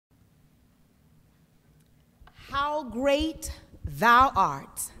How great thou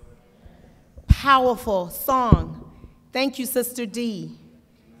art. Powerful song. Thank you, Sister D.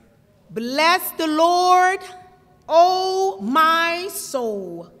 Bless the Lord, oh my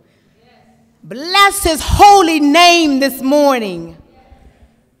soul. Bless his holy name this morning.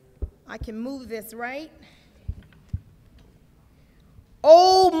 I can move this, right?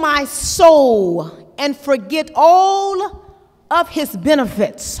 Oh my soul, and forget all of his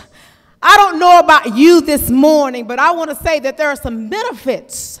benefits. I don't know about you this morning, but I want to say that there are some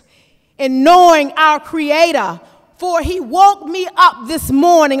benefits in knowing our Creator. For he woke me up this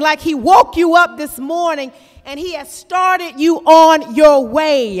morning like he woke you up this morning, and he has started you on your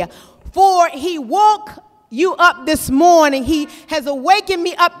way. For he woke you up this morning. He has awakened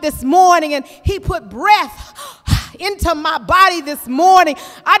me up this morning, and he put breath into my body this morning.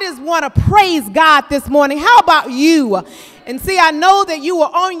 I just want to praise God this morning. How about you? And see, I know that you were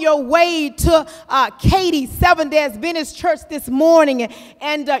on your way to Katy SDA Adventist Church this morning,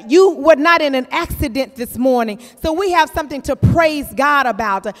 and you were not in an accident this morning. So we have something to praise God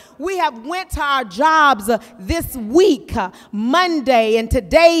about. We have went to our jobs this week, Monday, and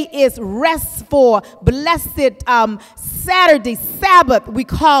today is restful, blessed Saturday, Sabbath, we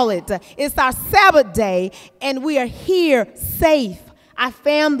call it. It's our Sabbath day, and we are here safe. Our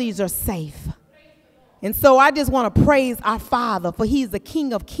families are safe. And so I just want to praise our Father, for he's the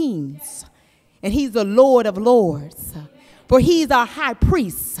King of kings, and he's the Lord of lords. For he's our high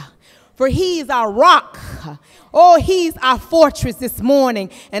priest, for he's our rock. Oh, he's our fortress this morning.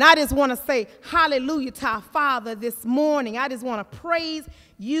 And I just want to say hallelujah to our Father this morning. I just want to praise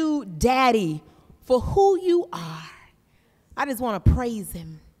you, Daddy, for who you are. I just want to praise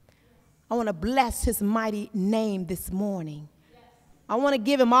him. I want to bless his mighty name this morning. I want to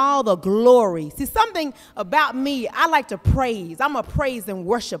give him all the glory. See, something about me, I like to praise. I'm a praise and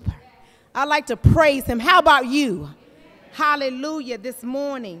worshiper. I like to praise him. How about you? Hallelujah. This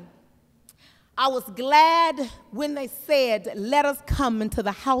morning, I was glad when they said, let us come into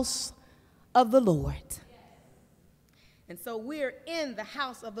the house of the Lord. And so we're in the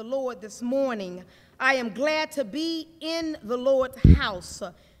house of the Lord this morning. I am glad to be in the Lord's house.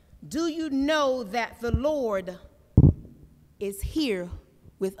 Do you know that the Lord is here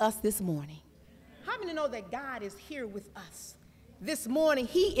with us this morning? How many know that God is here with us this morning?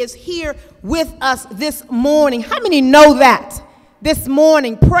 He is here with us this morning. How many know that this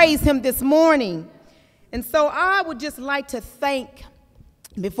morning? Praise him this morning. And so I would just like to thank,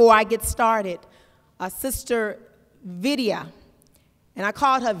 before I get started, Sister Vidya. And I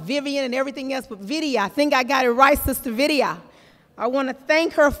called her Vivian and everything else, but Vidya, I think I got it right, Sister Vidya. I want to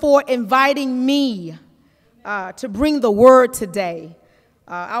thank her for inviting me to bring the word today.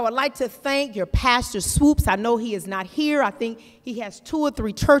 I would like to thank your Pastor Swoops. I know he is not here. I think he has 2 or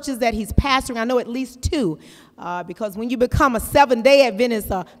 3 churches that he's pastoring. I know at least 2, because when you become a Seventh-day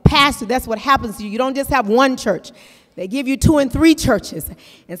Adventist pastor, that's what happens to you. You don't just have 1 church. They give you 2 and 3 churches.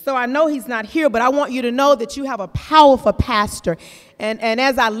 And so I know he's not here, but I want you to know that you have a powerful pastor. And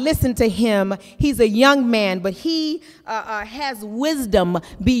as I listen to him, he's a young man, but he has wisdom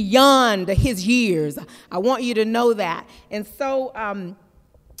beyond his years. I want you to know that. And so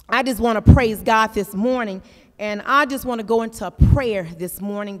I just want to praise God this morning. And I just want to go into a prayer this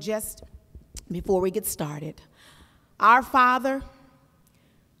morning just before we get started. Our Father,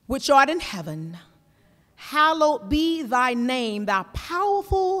 which art in heaven, hallowed be thy name, thou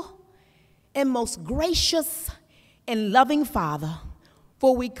powerful and most gracious and loving Father.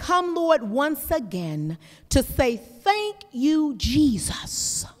 For we come, Lord, once again to say thank you,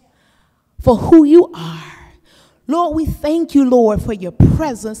 Jesus, for who you are. Lord, we thank you, Lord, for your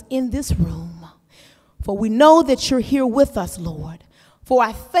presence in this room. For we know that you're here with us, Lord. For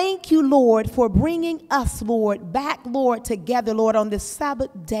I thank you, Lord, for bringing us, Lord, back, Lord, together, Lord, on this Sabbath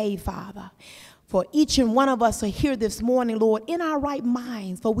day, Father. For each and one of us are here this morning, Lord, in our right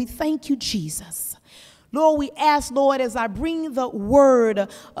minds. For we thank you, Jesus. Lord, we ask, Lord, as I bring the word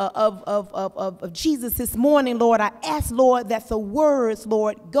of Jesus this morning, Lord, I ask, Lord, that the words,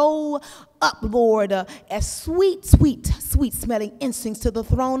 Lord, go up, Lord, as sweet, sweet, sweet smelling incense to the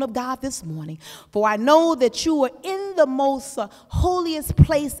throne of God this morning. For I know that you are in the most holiest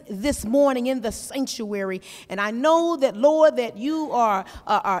place this morning in the sanctuary. And I know that, Lord, that you are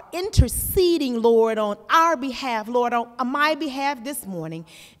interceding, Lord, on our behalf, Lord, on my behalf this morning.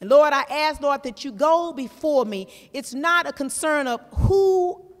 And Lord, I ask, Lord, that you go before me. It's not a concern of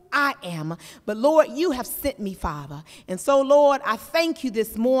who I am, but Lord, you have sent me, Father. And so, Lord, I thank you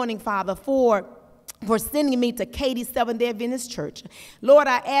this morning, Father, for for sending me to Katy Seventh-day Adventist Church. Lord,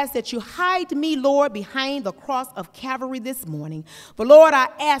 I ask that you hide me, Lord, behind the cross of Calvary this morning. But Lord, I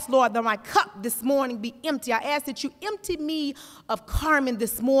ask, Lord, that my cup this morning be empty. I ask that you empty me of Carmen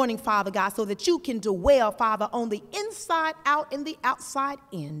this morning, Father God, so that you can dwell, Father, on the inside out and the outside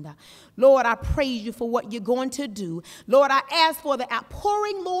in. Lord, I praise you for what you're going to do. Lord, I ask for the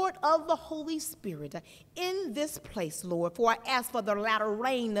outpouring, Lord, of the Holy Spirit in this place, Lord, for I ask for the latter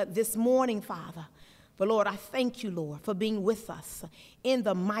rain this morning, Father. But Lord, I thank you, Lord, for being with us in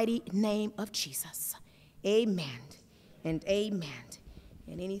the mighty name of Jesus. Amen and amen.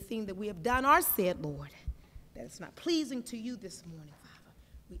 And anything that we have done or said, Lord, that is not pleasing to you this morning, Father,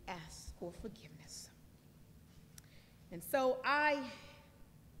 we ask for forgiveness. And so I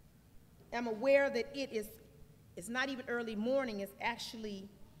am aware that it's not even early morning, it's actually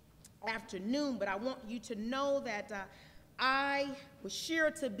afternoon, but I want you to know that I was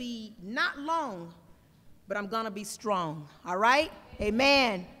sure to be not long, but I'm going to be strong, all right?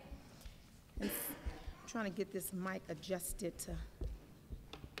 Amen. And I'm trying to get this mic adjusted to,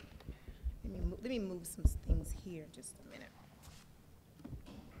 let me move some things here just a minute.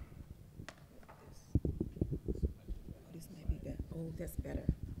 Oh, this may be better. Oh, that's better.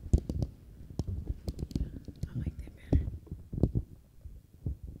 I like that better.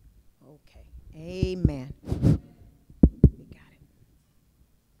 Okay. Amen. We got it.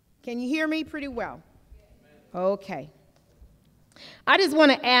 Can you hear me pretty well? Okay. I just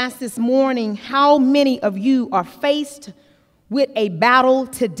want to ask this morning, how many of you are faced with a battle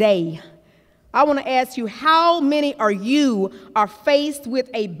today? I want to ask you, how many of you are faced with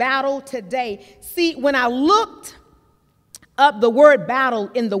a battle today? See, when I looked up the word battle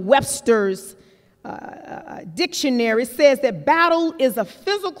in the Webster's dictionary, it says that battle is a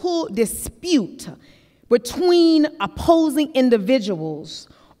physical dispute between opposing individuals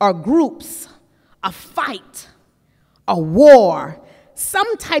or groups, a fight, a war,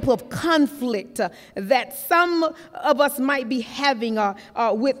 some type of conflict that some of us might be having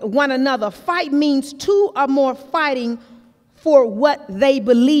with one another. Fight means two or more fighting for what they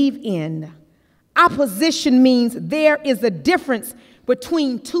believe in. Opposition means there is a difference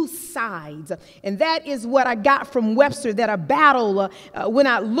between two sides. And that is what I got from Webster, that a battle, when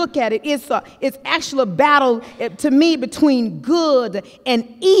I look at it, it's actually a battle to me between good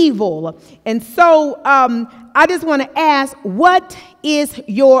and evil. And so I just want to ask, what is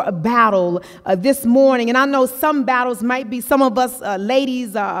your battle this morning? And I know some battles might be, some of us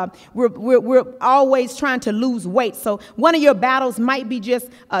ladies, we're always trying to lose weight. So one of your battles might be just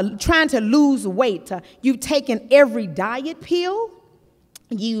trying to lose weight. You've taken every diet pill.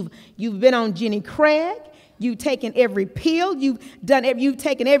 You've been on Jenny Craig. You've taken every pill. You've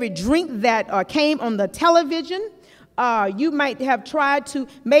taken every drink that came on the television. You might have tried to,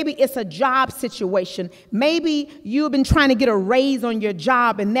 maybe it's a job situation. Maybe you've been trying to get a raise on your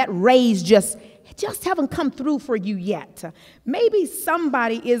job, and that raise just haven't come through for you yet. Maybe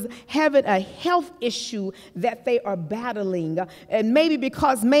somebody is having a health issue that they are battling, and maybe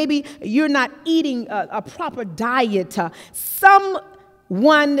because maybe you're not eating a proper diet. Someone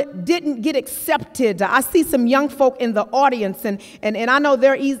didn't get accepted. I see some young folk in the audience, and I know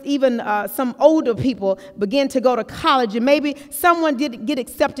there is even some older people begin to go to college, and maybe someone didn't get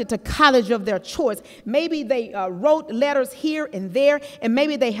accepted to college of their choice. Maybe they wrote letters here and there, and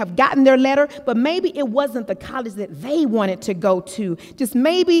maybe they have gotten their letter, but maybe it wasn't the college that they wanted to go to. Just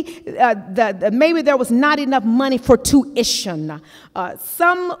maybe maybe there was not enough money for tuition.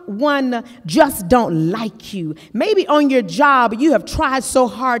 Someone just don't like you. Maybe on your job you have tried so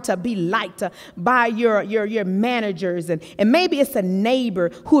hard to be liked by your managers, and maybe it's a neighbor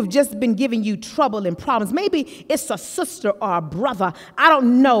who have just been giving you trouble and problems. Maybe it's a sister or a brother, I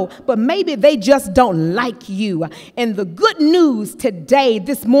don't know, but maybe they just don't like you. And the good news today,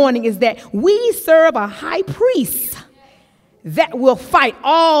 this morning, is that we serve a high priest that will fight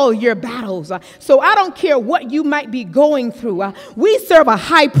all your battles. So I don't care what you might be going through. We serve a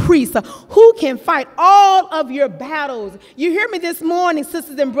high priest who can fight all of your battles. You hear me this morning,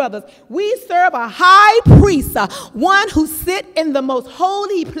 sisters and brothers? We serve a high priest, one who sits in the most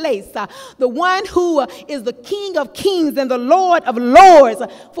holy place, the one who is the King of kings and the Lord of lords,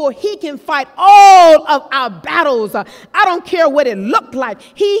 for he can fight all of our battles. I don't care what it looked like.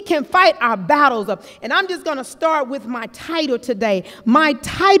 He can fight our battles. And I'm just going to start with my title today. My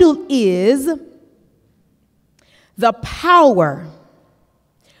title is The Power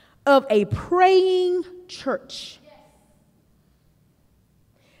of a Praying Church.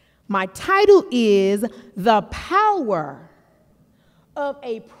 My title is The Power of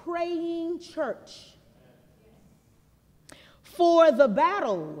a Praying Church. For the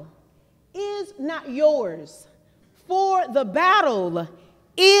battle is not yours, for the battle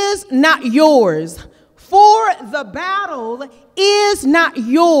is not yours, for the battle is not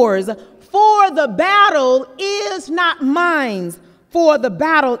yours, for the battle is not mine, for the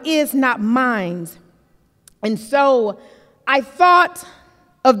battle is not mine. And so I thought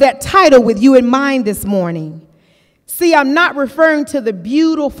of that title with you in mind this morning. See, I'm not referring to the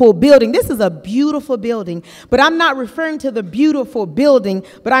beautiful building. This is a beautiful building, but I'm not referring to the beautiful building,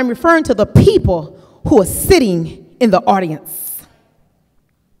 but I'm referring to the people who are sitting in the audience.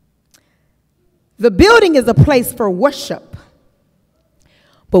 The building is a place for worship,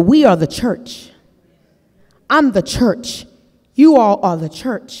 but we are the church. I'm the church. You all are the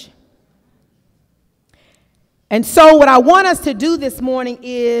church. And so what I want us to do this morning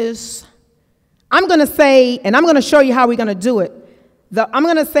is, I'm going to say, and I'm going to show you how we're going to do it. I'm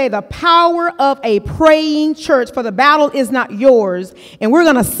going to say the power of a praying church, for the battle is not yours. And we're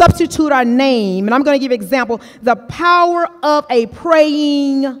going to substitute our name. And I'm going to give an example. The power of a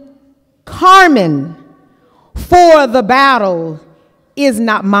praying Carmen, for the battle is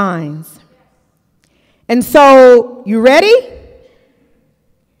not mine. And so, you ready?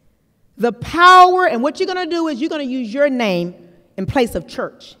 The power, and what you're going to do is you're going to use your name in place of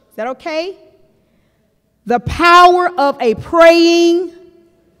church. Is that okay? The power of a praying.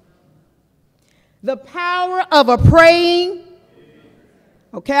 The power of a praying.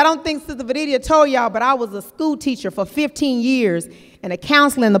 Okay, I don't think Sister Vadidia told y'all, but I was a school teacher for 15 years and a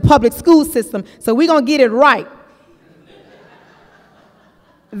counselor in the public school system, so we're going to get it right.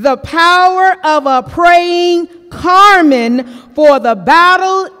 The power of a praying Carmen, for the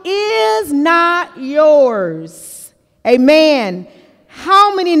battle is not yours. Amen.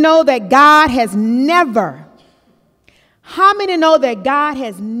 How many know that God has never,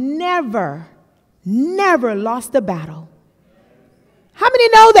 never lost a battle? How many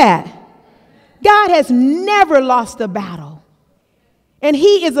know that? God has never lost a battle. And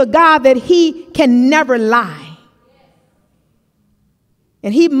he is a God that he can never lie.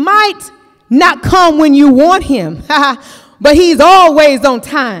 And he might not come when you want him, but he's always on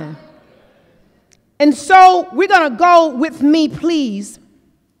time. And so we're going to go with me, please,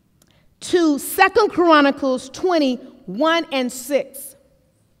 to 2 Chronicles 20:1 and 6.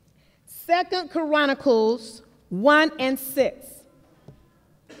 2 Chronicles 1 and 6.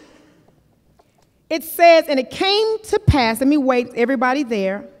 It says, and it came to pass, let me wait, everybody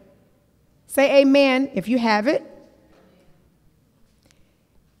there. Say amen if you have it.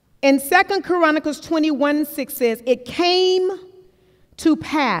 In 2 Chronicles 21:6 says, it came to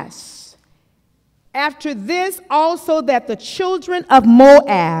pass after this also that the children of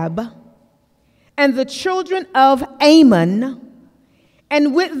Moab and the children of Ammon,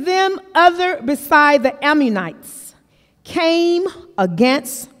 and with them other beside the Ammonites, came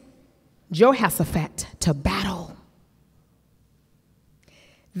against Jehoshaphat to battle.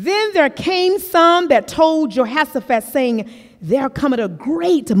 Then there came some that told Jehoshaphat, saying, there cometh a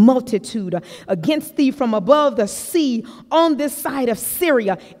great multitude against thee from above the sea on this side of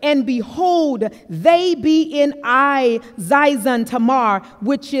Syria. And behold, they be in Zizon Tamar,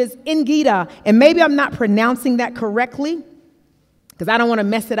 which is En Gedi. And maybe I'm not pronouncing that correctly, because I don't want to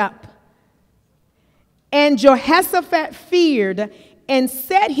mess it up. And Jehoshaphat feared and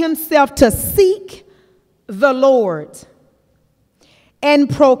set himself to seek the Lord, and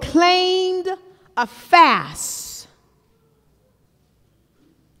proclaimed a fast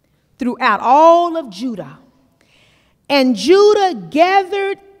throughout all of Judah. And Judah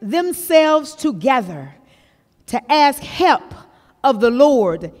gathered themselves together to ask help of the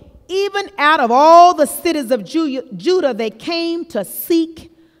Lord. Even out of all the cities of Judah, they came to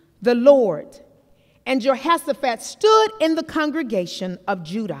seek the Lord. And Jehoshaphat stood in the congregation of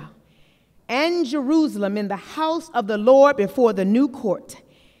Judah and Jerusalem in the house of the Lord before the new court,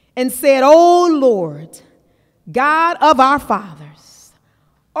 and said, O Lord, God of our fathers,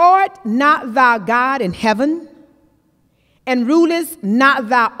 art not thou God in heaven? And rulest not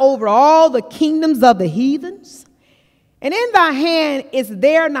thou over all the kingdoms of the heathens? And in thy hand is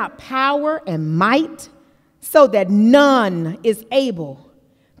there not power and might, so that none is able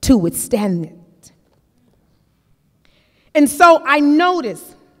to withstand it? And so I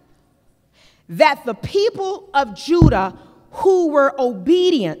noticed that the people of Judah who were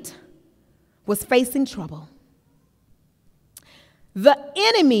obedient was facing trouble. The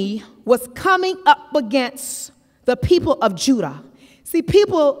enemy was coming up against the people of Judah. See,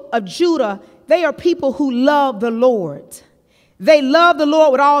 people of Judah, they are people who love the Lord. They love the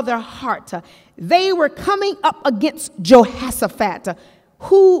Lord with all their heart. They were coming up against Jehoshaphat,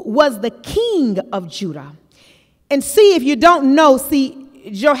 who was the king of Judah. And see, if you don't know, see,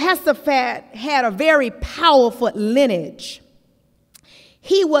 Jehoshaphat had a very powerful lineage.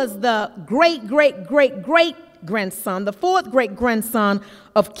 He was the great-great-great-great-grandson, the fourth great-grandson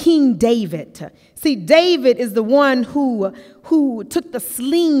of King David. See, David is the one who took the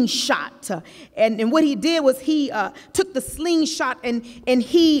slingshot. And what he did was he took the slingshot and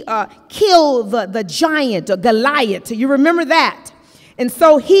he killed the giant, Goliath. You remember that? And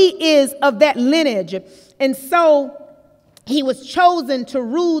so he is of that lineage. And so he was chosen to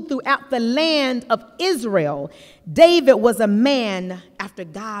rule throughout the land of Israel. David was a man after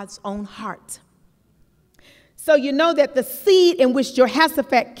God's own heart. So you know that the seed in which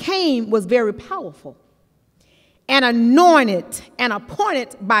Jehoshaphat came was very powerful and anointed and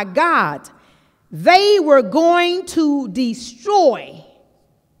appointed by God. They were going to destroy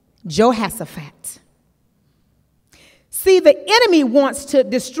Jehoshaphat. See, the enemy wants to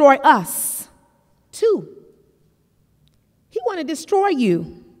destroy us too. He wants to destroy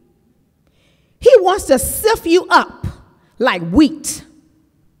you. He wants to sift you up like wheat.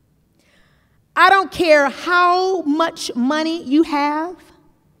 I don't care how much money you have.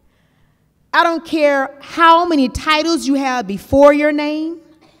 I don't care how many titles you have before your name,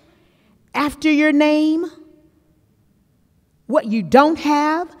 after your name, what you don't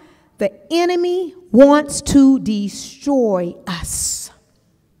have. The enemy wants to destroy us.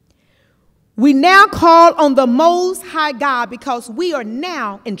 We now call on the Most High God because we are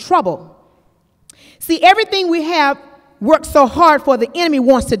now in trouble. See, everything we have worked so hard for, the enemy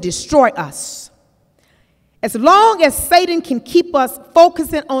wants to destroy us. As long as Satan can keep us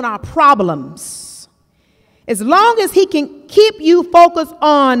focusing on our problems, as long as he can keep you focused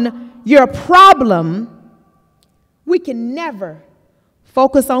on your problem, we can never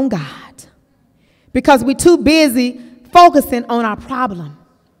focus on God because we're too busy focusing on our problem.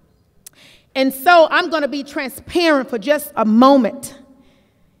 And so I'm going to be transparent for just a moment.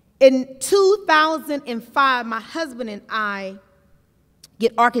 In 2005, my husband and I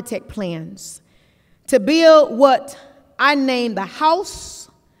get architect plans to build what I named the house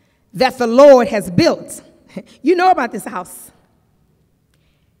that the Lord has built. You know about this house.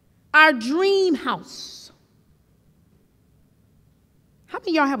 Our dream house. How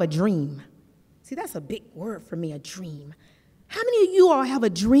many of y'all have a dream? See, that's a big word for me, a dream. How many of you all have a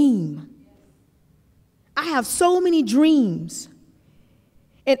dream? I have so many dreams.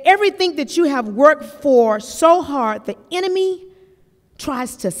 And everything that you have worked for so hard, the enemy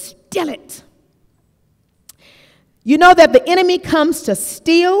tries to steal it. You know that the enemy comes to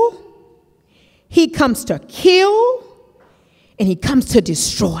steal, he comes to kill, and he comes to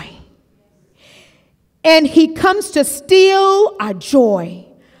destroy. And he comes to steal our joy,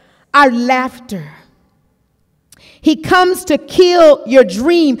 our laughter. He comes to kill your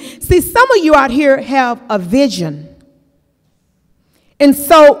dream. See, some of you out here have a vision. And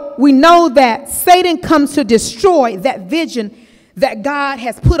so we know that Satan comes to destroy that vision that God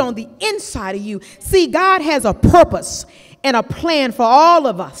has put on the inside of you. See, God has a purpose and a plan for all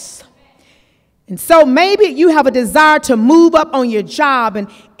of us. And so maybe you have a desire to move up on your job, and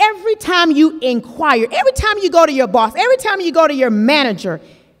every time you inquire, every time you go to your boss, every time you go to your manager,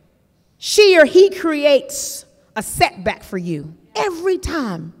 she or he creates a setback for you. Every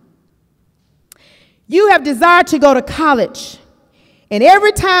time. You have desired to go to college, and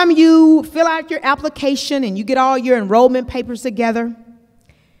every time you fill out your application and you get all your enrollment papers together,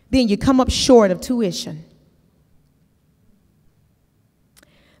 then you come up short of tuition.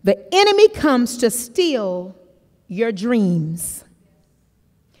 The enemy comes to steal your dreams.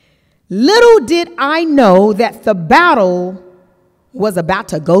 Little did I know that the battle was about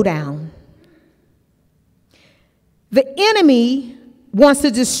to go down. The enemy wants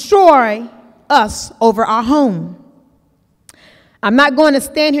to destroy us over our home. I'm not going to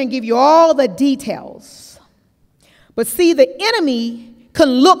stand here and give you all the details. But see, the enemy can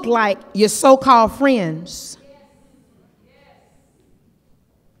look like your so-called friends.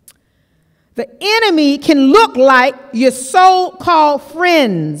 The enemy can look like your so-called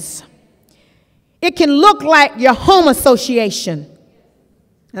friends. It can look like your home association.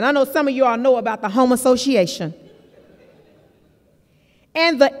 And I know some of you all know about the home association.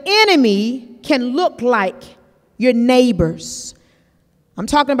 And the enemy can look like your neighbors. I'm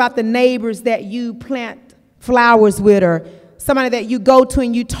talking about the neighbors that you plant flowers with, or somebody that you go to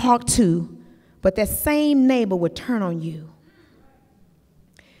and you talk to, but that same neighbor would turn on you.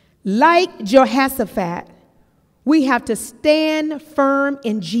 Like Jehoshaphat, we have to stand firm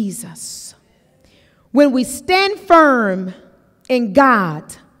in Jesus. When we stand firm in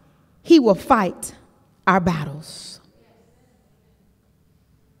God, He will fight our battles.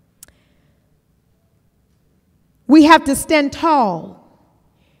 We have to stand tall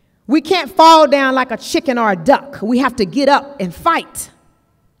We can't fall down like a chicken or a duck. We have to get up and fight.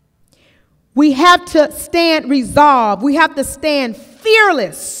 We have to stand resolved. We have to stand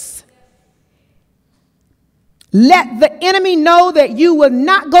fearless. Let the enemy know that you will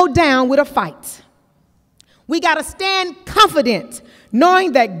not go down with a fight. We got to stand confident,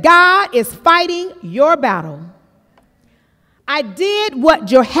 knowing that God is fighting your battle. I did what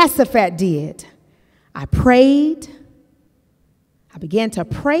Jehoshaphat did. I prayed. I began to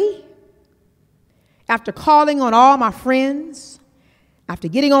pray. After calling on all my friends, after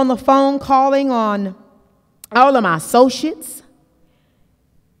getting on the phone, calling on all of my associates,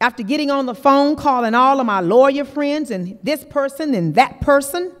 after getting on the phone, calling all of my lawyer friends and this person and that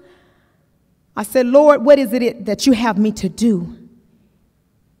person, I said, Lord, what is it that you have me to do?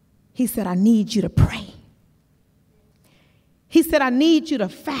 He said, I need you to pray. He said, I need you to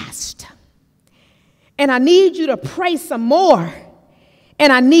fast. And I need you to pray some more.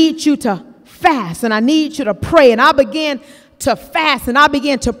 And I need you to fast. And I need you to pray. And I began to fast. And I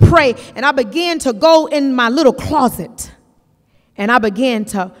began to pray. And I began to go in my little closet. And I began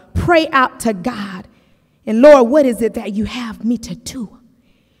to pray out to God. And Lord, what is it that you have me to do?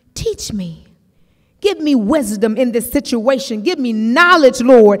 Teach me. Give me wisdom in this situation. Give me knowledge,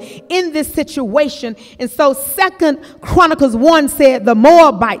 Lord, in this situation. And so 2 Chronicles 1 said the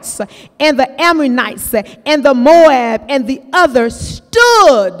Moabites and the Ammonites and the Moab and the others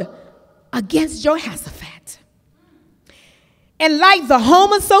stood against Jehoshaphat. And like the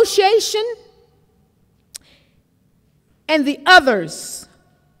Home Association and the others,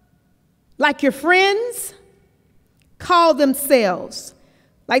 like your friends, call themselves,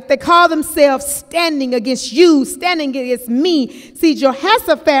 like they call themselves standing against you, standing against me. See,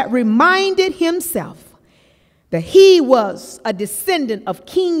 Jehoshaphat reminded himself that he was a descendant of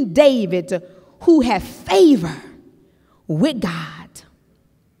King David who had favor with God.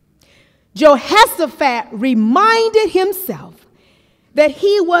 Jehoshaphat reminded himself that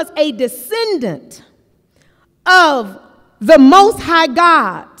he was a descendant of the Most High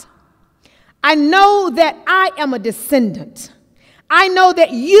God. I know that I am a descendant. I know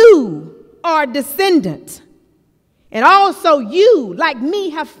that you are a descendant. And also you, like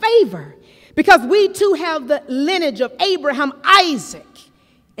me, have favor. Because we too have the lineage of Abraham, Isaac,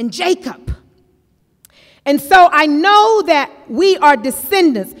 and Jacob. And so I know that we are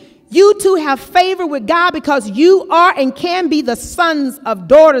descendants. You too have favor with God because you are and can be the sons of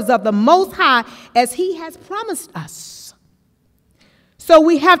daughters of the Most High as he has promised us. So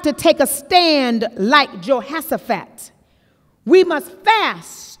we have to take a stand like Jehoshaphat. We must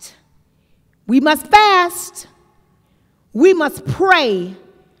fast. We must fast. We must pray.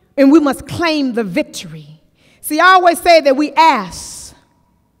 And we must claim the victory. See, I always say that we ask.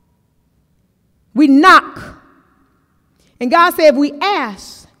 We knock. And God said if we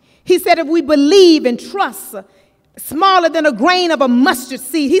ask, he said if we believe and trust, smaller than a grain of a mustard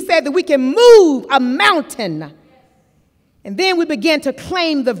seed, he said that we can move a mountain. And then we begin to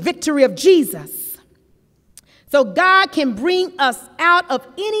claim the victory of Jesus. So God can bring us out of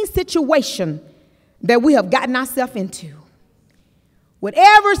any situation that we have gotten ourselves into.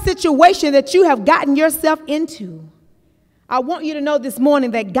 Whatever situation that you have gotten yourself into, I want you to know this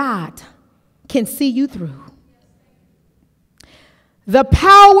morning that God can see you through. The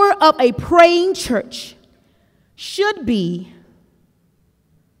power of a praying church should be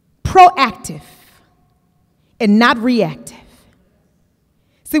proactive and not reactive.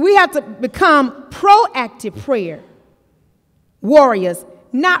 See, we have to become proactive prayer warriors,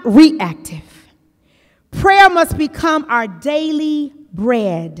 not reactive. Prayer must become our daily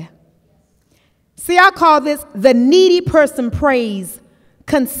bread. See, I call this the needy person prays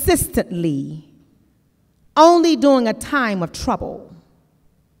consistently, only during a time of trouble.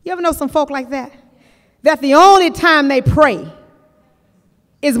 You ever know some folk like that? That the only time they pray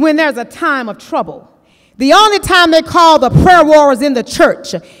is when there's a time of trouble. The only time they call the prayer warriors in the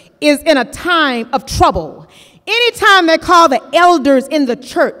church is in a time of trouble. Anytime they call the elders in the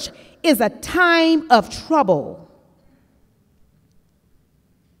church is a time of trouble.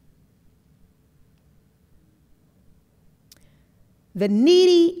 The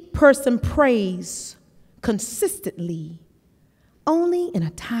needy person prays consistently only in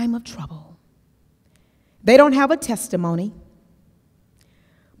a time of trouble. They don't have a testimony,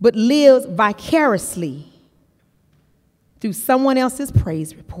 but lives vicariously through someone else's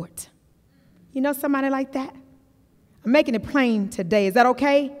praise report. You know somebody like that? I'm making it plain today. Is that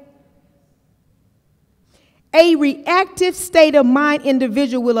okay? A reactive state of mind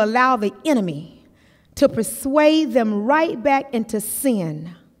individual will allow the enemy to persuade them right back into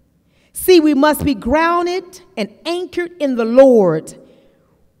sin. See, we must be grounded and anchored in the Lord.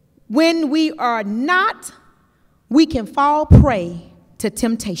 when we are not, we can fall prey to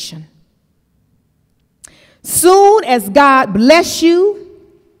temptation. Soon as God bless you,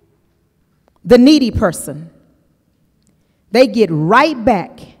 the needy person, they get right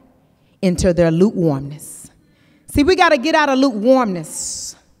back into their lukewarmness. See, we got to get out of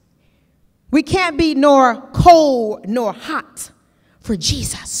lukewarmness. We can't be nor cold nor hot for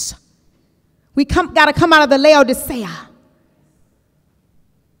Jesus. We got to come out of the Laodicea.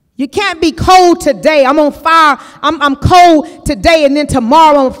 You can't be cold today. I'm on fire. I'm cold today, and then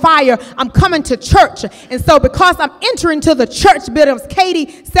tomorrow I'm on fire. I'm coming to church. And so because I'm entering to the church building of Katy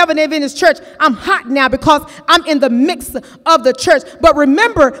SDA Adventist Church, I'm hot now because I'm in the mix of the church. But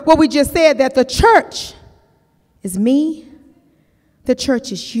remember what we just said, that the church is me. The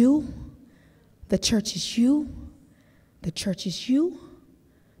church is you. The church is you. The church is you.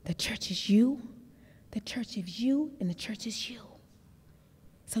 The church is you. The church is you. And the church is you.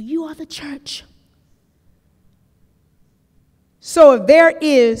 So you are the church. So if there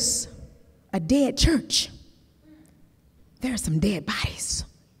is a dead church, there are some dead bodies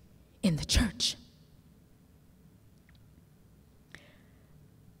in the church.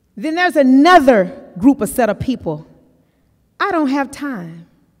 Then there's another group, a set of people. I don't have time.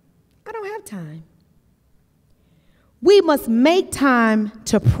 I don't have time. We must make time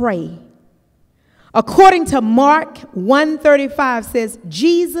to pray. According to Mark 1:35 says,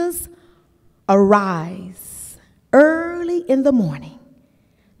 Jesus arise early in the morning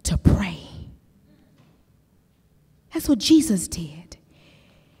to pray. That's what Jesus did.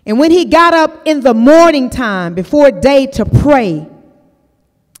 And when he got up in the morning time before day to pray,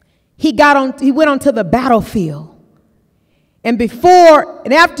 he went onto the battlefield. And before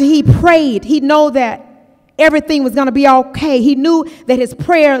and after he prayed, he knew that everything was going to be okay. He knew that his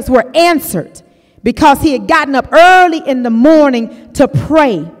prayers were answered, because he had gotten up early in the morning to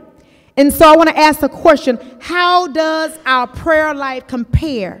pray. And so I want to ask the question, how does our prayer life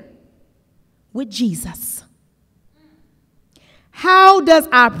compare with Jesus? How does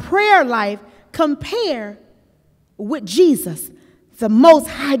our prayer life compare with Jesus, the Most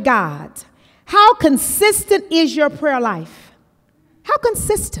High God? How consistent is your prayer life? How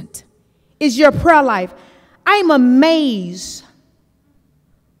consistent is your prayer life? I'm amazed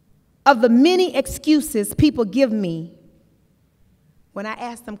of the many excuses people give me when I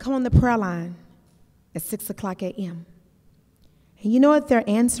ask them, come on the prayer line at 6 o'clock a.m. And you know what their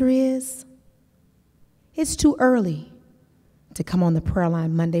answer is? It's too early to come on the prayer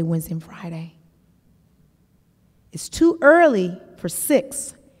line Monday, Wednesday, and Friday. It's too early for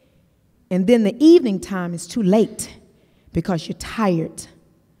 6. And then the evening time is too late because you're tired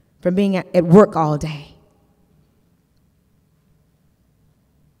from being at work all day.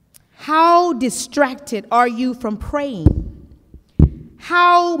 How distracted are you from praying?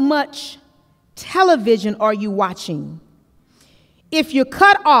 How much television are you watching? If you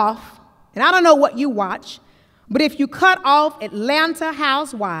cut off, and I don't know what you watch, but if you cut off Atlanta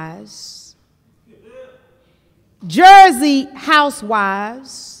Housewives, Jersey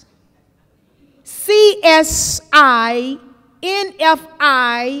Housewives, CSI,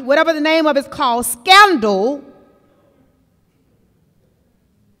 NFI, whatever the name of it's called, Scandal,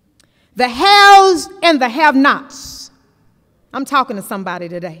 the haves and the have-nots. I'm talking to somebody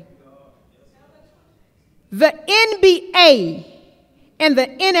today. The NBA and the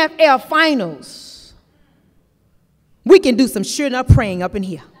NFL finals. We can do some sure enough praying up in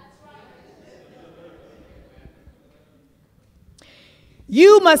here.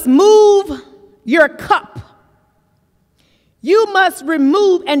 You must move your cup. You must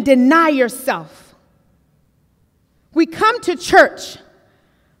remove and deny yourself. We come to church,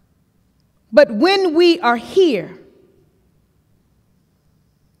 but when we are here,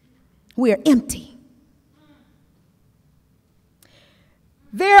 we are empty.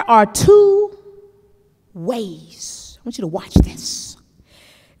 There are two ways. I want you to watch this.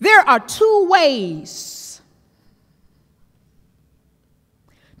 There are two ways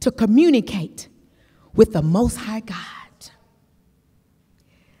to communicate with the Most High God.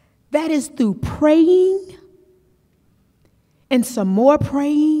 That is through praying and some more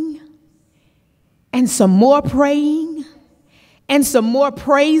praying and some more praying and some more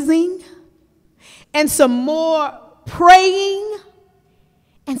praising and some more praying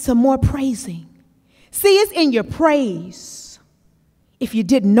and some more praising. See, it's in your praise if you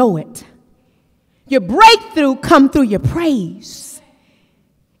didn't know it. Your breakthrough come through your praise,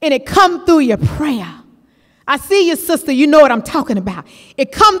 and it come through your prayer. I see you, sister, you know what I'm talking about.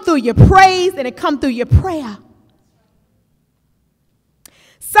 It come through your praise and it come through your prayer.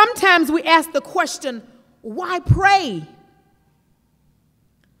 Sometimes we ask the question, why pray?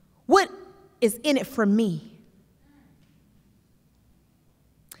 What is in it for me?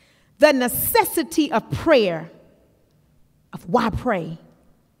 The necessity of prayer, of why pray.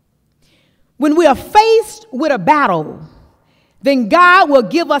 When we are faced with a battle, then God will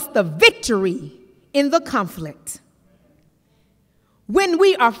give us the victory in the conflict. When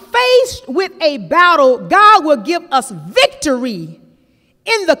we are faced with a battle, God will give us victory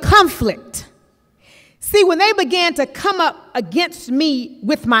in the conflict. See, when they began to come up against me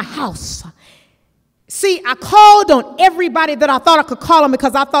with my house, see, I called on everybody that I thought I could call on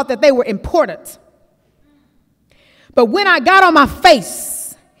because I thought that they were important. But when I got on my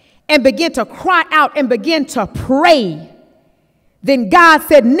face and began to cry out and begin to pray, then God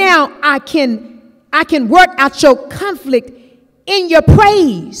said, now I can work out your conflict in your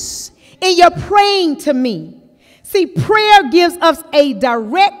praise, in your praying to me. See, prayer gives us a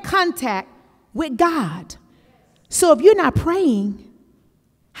direct contact with God. So if you're not praying,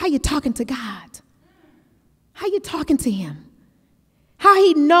 how you talking to God? How you talking to him? How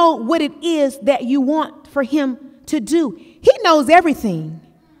he know what it is that you want for him to do? He knows everything.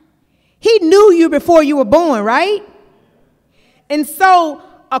 He knew you before you were born, right? And so,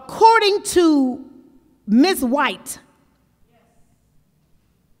 according to Ms. White,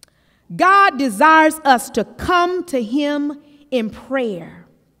 God desires us to come to him in prayer,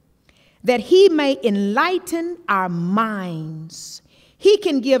 that he may enlighten our minds. He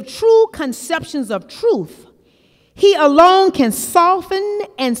can give true conceptions of truth. He alone can soften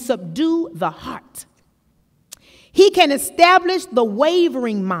and subdue the heart. He can establish the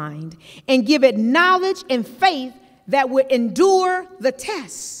wavering mind and give it knowledge and faith that would endure the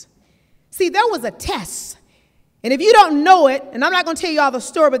test. See, there was a test. And if you don't know it, and I'm not going to tell you all the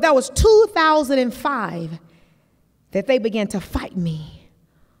story, but that was 2005 that they began to fight me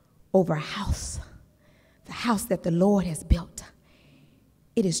over a house, the house that the Lord has built.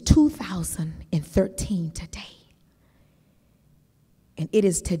 It is 2013 today. And it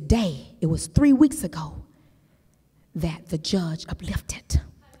is today, it was 3 weeks ago, that the judge uplifted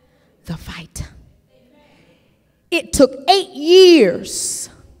the fight. It took 8 years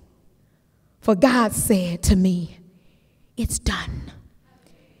for God said to me, it's done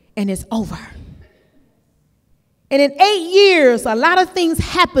and it's over. And in 8 years, a lot of things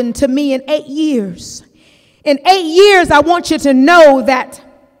happened to me in 8 years. In 8 years, I want you to know that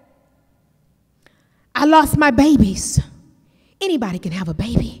I lost my babies. Anybody can have a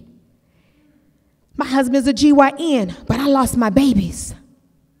baby. My husband's a GYN, but I lost my babies.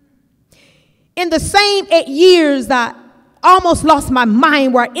 In the same 8 years, I almost lost my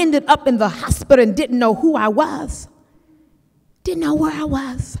mind, where I ended up in the hospital and didn't know who I was. Didn't know where I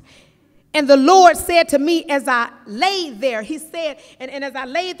was. And the Lord said to me as I laid there, he said, and as I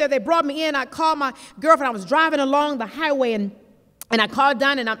laid there, they brought me in. I called my girlfriend. I was driving along the highway, and I called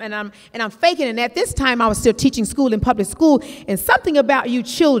down, and I'm faking. And at this time, I was still teaching school in public school. And something about you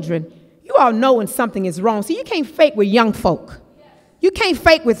children, you all know when something is wrong. So you can't fake with young folk. You can't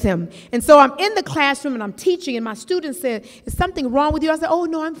fake with them. And so I'm in the classroom and I'm teaching, and my students said, is something wrong with you? I said, oh,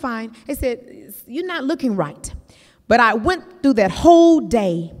 no, I'm fine. They said, you're not looking right. But I went through that whole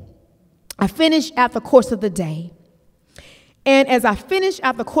day. I finished out the course of the day. And as I finished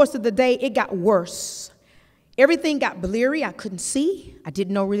out the course of the day, it got worse. Everything got blurry. I couldn't see. I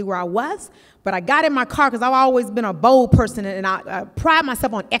didn't know really where I was. But I got in my car because I've always been a bold person, and I pride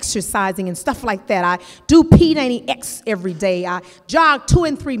myself on exercising and stuff like that. I do P90X every day. I jog 2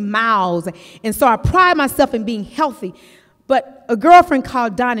 and 3 miles. And so I pride myself in being healthy. But a girlfriend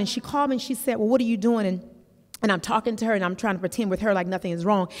called Donna, and she called me and she said, well, what are you doing? And I'm talking to her, and I'm trying to pretend with her like nothing is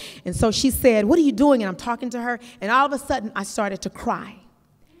wrong. And so she said, what are you doing? And I'm talking to her, and all of a sudden I started to cry.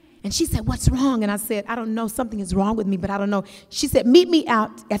 And she said, what's wrong? And I said, I don't know, something is wrong with me, but I don't know. She said, meet me out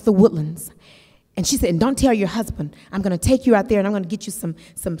at the Woodlands. And she said, and don't tell your husband. I'm going to take you out there, and I'm going to get you some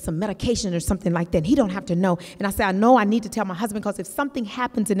medication or something like that. And he don't have to know. And I said, I know I need to tell my husband, because if something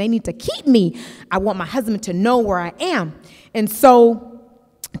happens and they need to keep me, I want my husband to know where I am. And so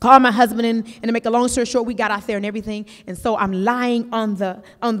I called my husband in, and to make a long story short, we got out there and everything. And so I'm lying on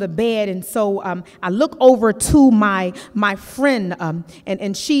the bed, and so I look over to my friend,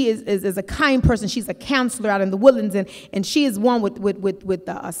 and she is a kind person. She's a counselor out in the Woodlands, and she is one with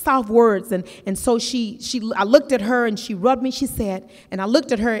soft words. And so I looked at her, and she rubbed me. She said, and I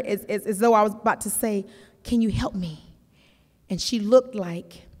looked at her as though I was about to say, can you help me? And she looked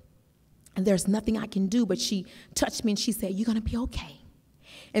like, and there's nothing I can do, but she touched me, and she said, you're going to be okay.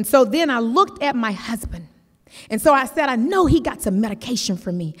 And so then I looked at my husband. And so I said, I know he got some medication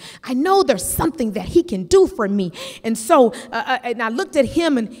for me. I know there's something that he can do for me. And so and I looked at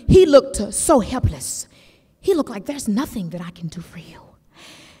him, and he looked so helpless. He looked like there's nothing that I can do for you.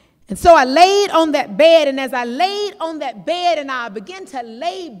 And so I laid on that bed, and as I laid on that bed and I began to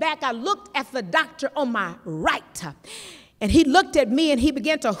lay back, I looked at the doctor on my right. And he looked at me and he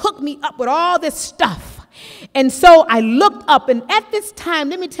began to hook me up with all this stuff. And so I looked up, and at this time,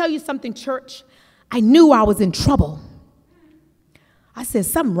 let me tell you something, church. I knew I was in trouble. I said,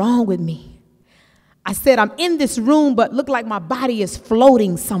 something wrong with me. I said, I'm in this room, but look like my body is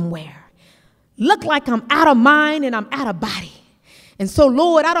floating somewhere. Look like I'm out of mind and I'm out of body. And so,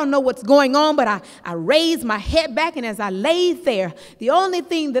 Lord, I don't know what's going on, but I raised my head back, and as I laid there, the only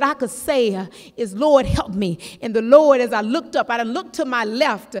thing that I could say is, Lord, help me. And the Lord, as I looked up, I done looked to my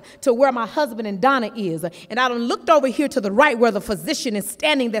left to where my husband and Donna is, and I done looked over here to the right where the physician is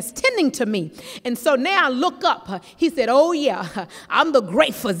standing that's tending to me. And so now I look up. He said, oh, yeah, I'm the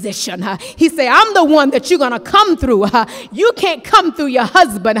great physician. He said, I'm the one that you're going to come through. You can't come through your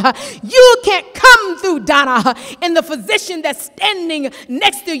husband. You can't come through Donna. And the physician that's standing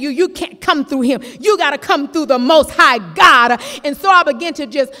next to you, you can't come through him. You got to come through the Most High God. And so I began to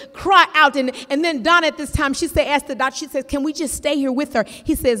just cry out. And then Donna at this time, she said, asked the doctor, she says, can we just stay here with her?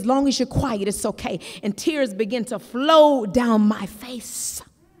 He said, as long as you're quiet, it's okay. And tears began to flow down my face.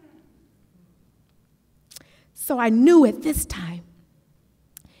 So I knew at this time,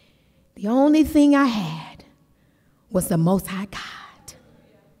 the only thing I had was the Most High God.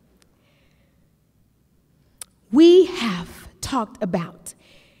 We have talked about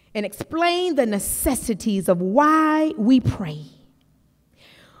and explained the necessities of why we pray.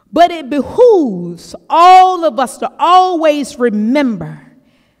 But it behooves all of us to always remember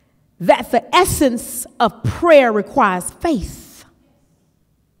that the essence of prayer requires faith.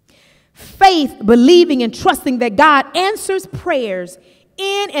 Faith, believing and trusting that God answers prayers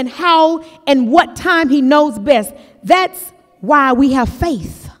in and how and what time he knows best. That's why we have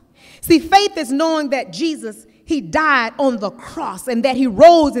faith. See, faith is knowing that Jesus, he died on the cross, and that he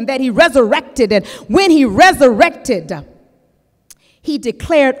rose, and that he resurrected. And when he resurrected, he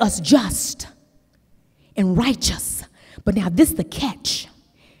declared us just and righteous. But now this is the catch.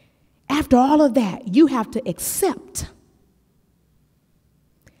 After all of that, you have to accept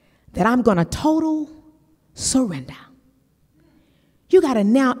that I'm going to total surrender. You got to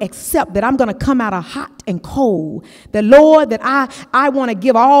now accept that I'm going to come out of hot and cold. The Lord, that I want to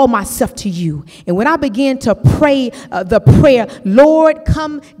give all myself to you. And when I began to pray the prayer, Lord,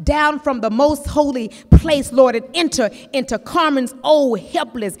 come down from the most holy place, Lord, and enter into Carmen's old,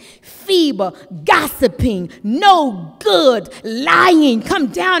 helpless, feeble, gossiping, no good, lying. Come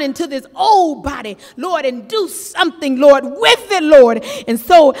down into this old body, Lord, and do something, Lord, with it, Lord. And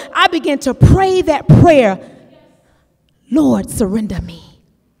so I began to pray that prayer. Lord, surrender me.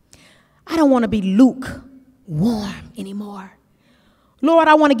 I don't want to be lukewarm anymore. Lord,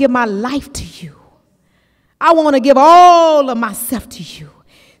 I want to give my life to you. I want to give all of myself to you.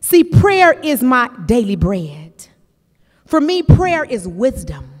 See, prayer is my daily bread. For me, prayer is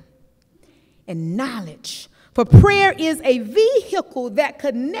wisdom and knowledge. For prayer is a vehicle that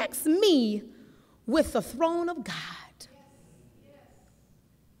connects me with the throne of God.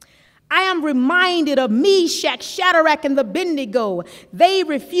 I am reminded of Meshach, Shadrach, and Abednego. They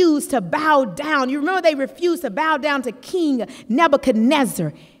refused to bow down. You remember they refused to bow down to King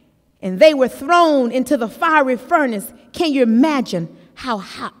Nebuchadnezzar, and they were thrown into the fiery furnace. Can you imagine how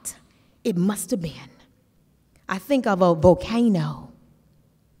hot it must have been? I think of a volcano.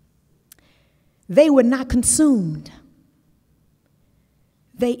 They were not consumed.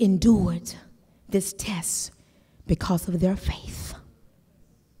 They endured this test because of their faith.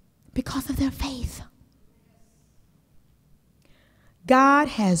 Because of their faith. God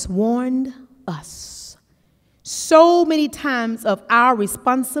has warned us so many times of our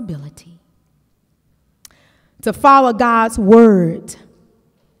responsibility to follow God's word.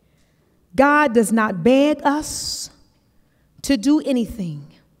 God does not beg us to do anything.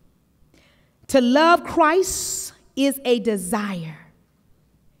 To love Christ is a desire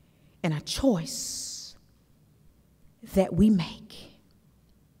and a choice that we make.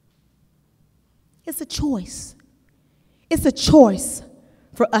 It's a choice. It's a choice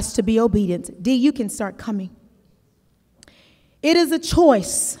for us to be obedient. D, you can start coming. It is a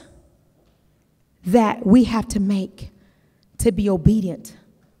choice that we have to make to be obedient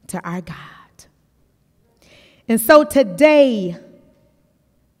to our God. And so today,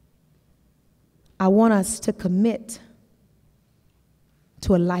 I want us to commit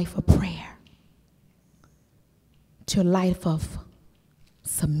to a life of prayer, to a life of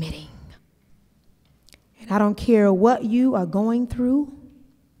submitting. I don't care what you are going through.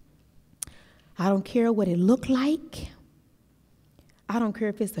 I don't care what it looked like. I don't care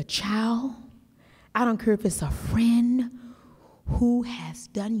if it's a child. I don't care if it's a friend. who has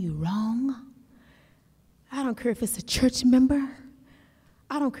done you wrong. I don't care if it's a church member.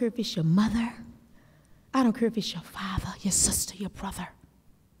 I don't care if it's your mother. I don't care if it's your father, your sister, your brother.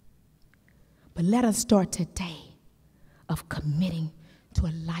 But let us start today of committing to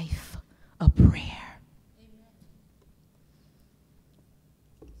a life of prayer.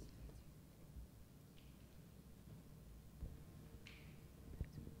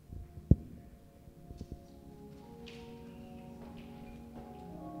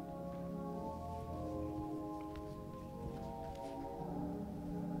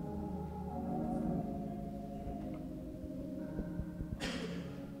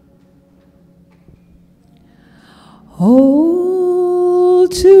 Oh,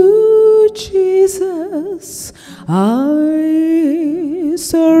 to Jesus I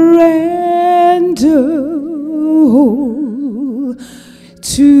surrender.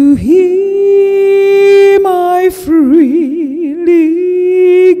 To Him I freely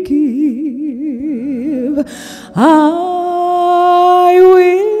give. I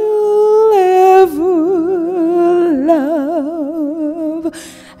will ever love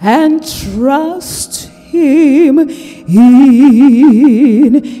and trust Him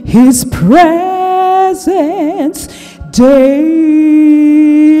in His presence daily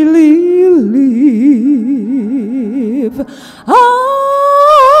live.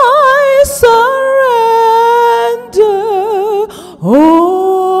 I surrender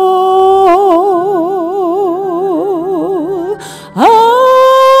all. I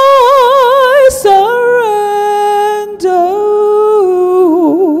surrender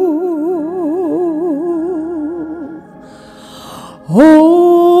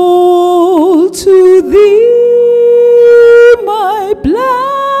all to Thee, my blessed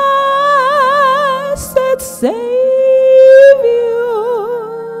Savior,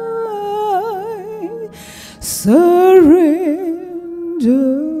 I surrender.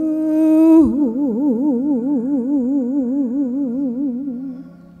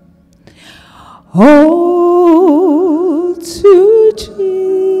 All to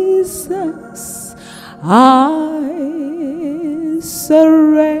Jesus I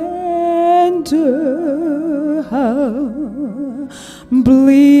surrender.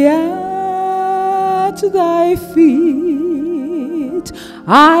 Humbly at Thy feet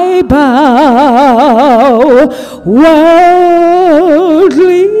I bow.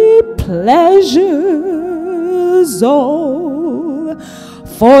 Worldly pleasures all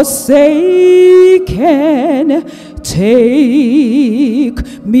forsaken, take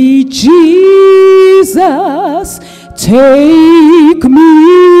me, Jesus, take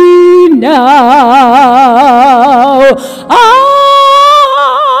me now.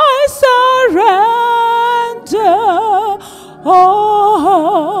 I surrender all.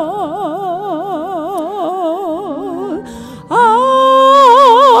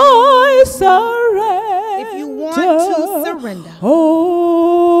 I surrender. If you want to surrender. Oh,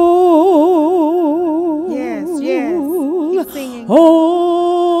 yes, yes. Keep singing.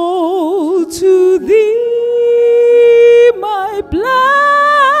 Oh, to Thee, my blessed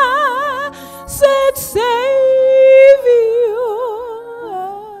Savior, I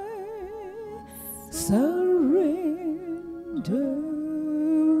surrender.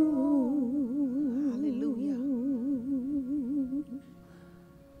 Hallelujah.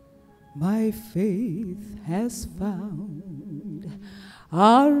 My faith has found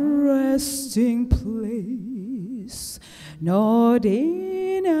a resting place, not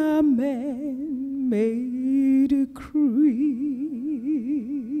in a man-made creed.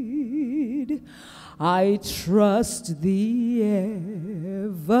 I trust the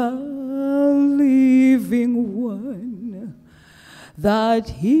ever-living One, that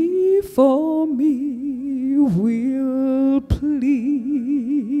He for me will plead.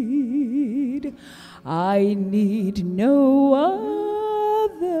 I need no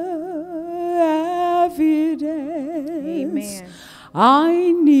other evidence. Amen.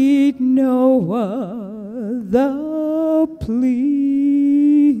 I need no other plea.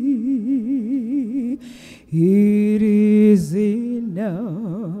 It is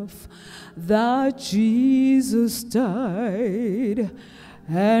enough that Jesus died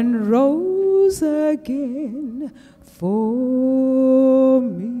and rose again for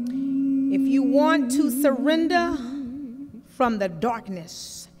me. If you want to surrender from the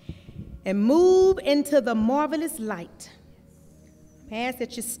darkness and move into the marvelous light, I ask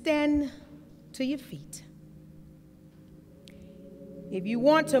that you stand to your feet. If you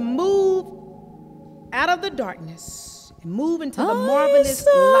want to move out of the darkness and move into the marvelous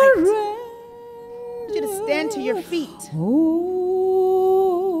light, I want you to stand to your feet. Oh,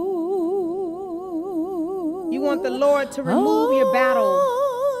 You want want the Lord to remove your battle,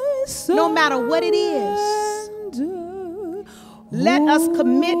 no matter what it is. Let us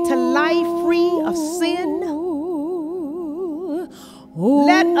commit to life free of sin.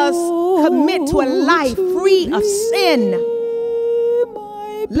 Let us commit to a life free of sin.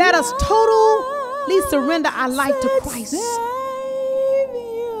 Let us totally surrender our life to Christ.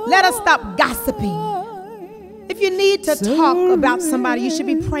 Let us stop gossiping. If you need to talk about somebody, you should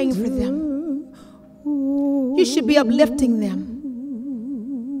be praying for them. You should be uplifting them.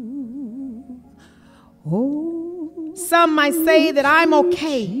 Some might say that I'm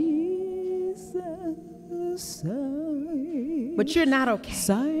okay, but you're not okay.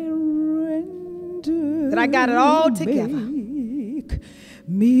 That I got it all together. And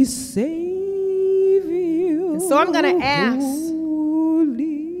so I'm going to ask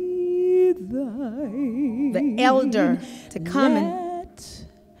the elder to come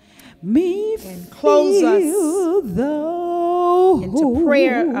and close us into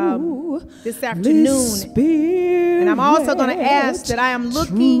prayer this afternoon. And I'm also going to ask that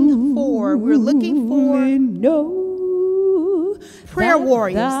we're looking for prayer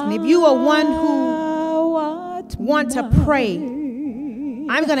warriors. And if you are one who want to pray,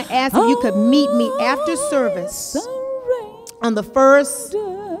 I'm going to ask if you could meet me after service on the first,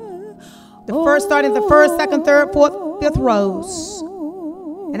 starting the first, second, third, fourth, fifth rows,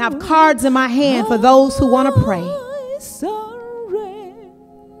 and have cards in my hand for those who want to pray.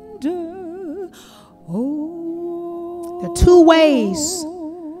 There are two ways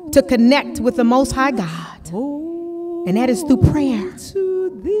to connect with the Most High God, and that is through prayer.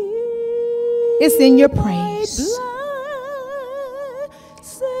 It's in your praise.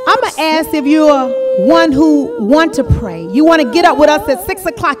 I'm going to ask if you're one who want to pray. You want to get up with us at 6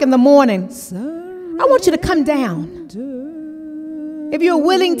 o'clock in the morning. I want you to come down. If you're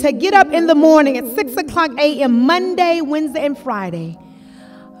willing to get up in the morning at 6 o'clock a.m. Monday, Wednesday, and Friday.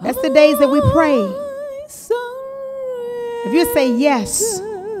 That's the days that we pray. If you say yes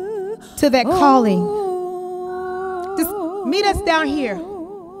to that calling, just meet us down here.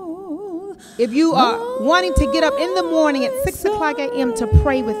 If you are wanting to get up in the morning at 6 o'clock a.m. to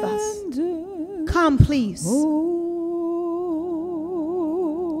pray with us, come please.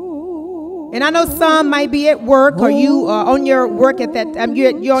 And I know some might be at work, or you are on your work at that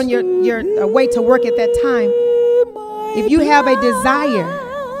you're on your way to work at that time. If you have a desire,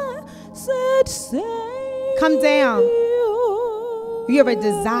 come down. If you have a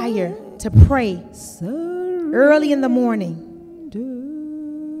desire to pray early in the morning,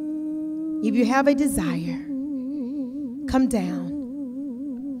 if you have a desire, come down.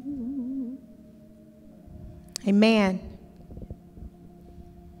 Amen.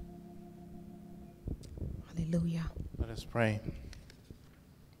 Hallelujah. Let us pray.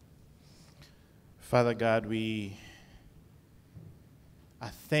 Father God, we are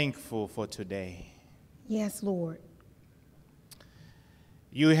thankful for today. Yes, Lord.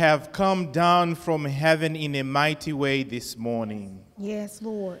 You have come down from heaven in a mighty way this morning. Yes,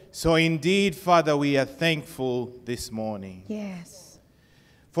 Lord. So indeed, Father, we are thankful this morning. Yes.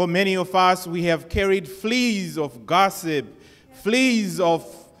 For many of us, we have carried fleas of gossip, fleas of...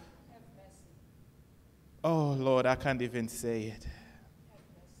 Oh, Lord, I can't even say it.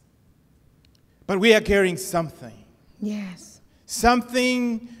 But we are carrying something. Yes.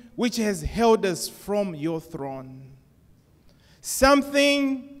 Something which has held us from your throne.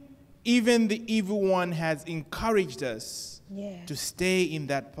 Something even the evil one has encouraged us to stay in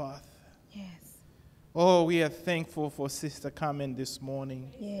that path. Yes. Oh, we are thankful for Sister Carmen this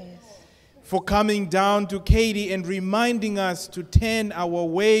morning. Yes. For coming down to Katy and reminding us to turn our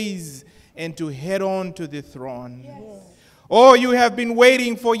ways and to head on to the throne. Yes. Oh, you have been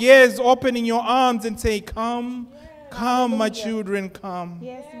waiting for years, opening your arms and say, come, come, my children, come.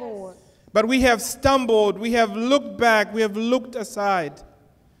 Yes, Lord. But we have stumbled, we have looked back, we have looked aside.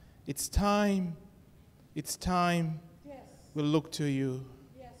 It's time. It's time. Yes. We look to you.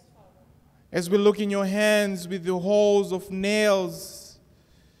 Yes, Father. As we look in your hands with the holes of nails,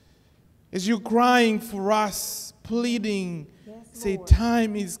 as you're crying for us, pleading, say,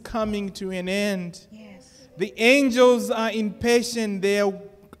 time is coming to an end. Yes. The angels are impatient. They are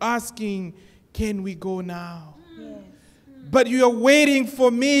asking, can we go now? But you are waiting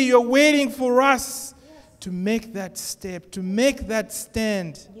for me, you're waiting for us to make that step, to make that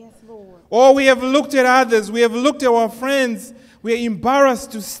stand. Yes, Lord. Oh, we have looked at others, we have looked at our friends, we are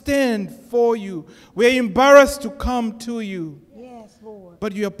embarrassed to stand for you. We are embarrassed to come to you. Yes, Lord.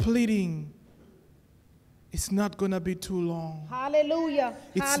 But you are pleading, it's not going to be too long. Hallelujah.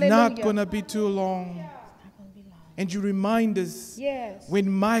 It's not going to be too long. And you remind us when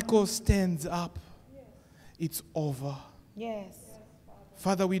Michael stands up, it's over. Yes.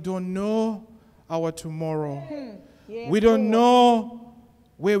 Father, we don't know our tomorrow. Yes, We don't Lord. know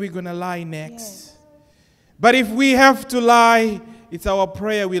where we're going to lie next. But if we have to lie, it's our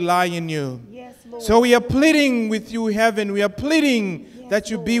prayer we lie in you. Yes, Lord. So we are pleading with you, heaven. We are pleading Yes, that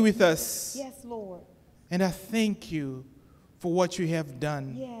you be Lord. with us. Yes, Lord. And I thank you for what you have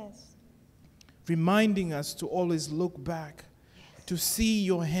done. Yes. Reminding us to always look back, to see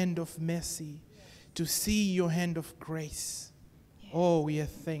your hand of mercy, to see your hand of grace. Oh, we are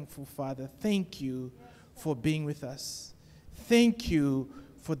thankful, Father. Thank you for being with us. Thank you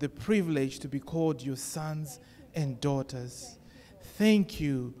for the privilege to be called your sons and daughters. Thank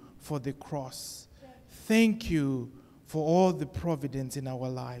you for the cross. Thank you for all the providence in our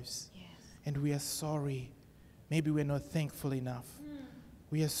lives. And we are sorry. Maybe we're not thankful enough.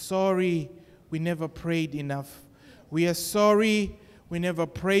 We are sorry we never prayed enough. We are sorry we never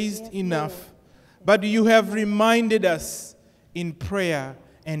praised enough. But you have reminded us in prayer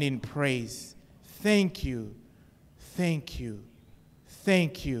and in praise. Thank you. Thank you.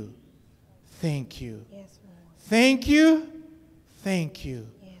 Thank you. Thank you. Yes, Lord. Thank you. Thank you.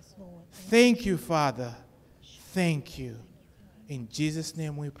 Yes, Lord. Thank you, Father. Thank you. In Jesus'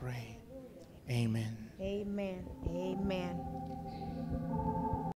 name we pray. Amen. Amen. Amen.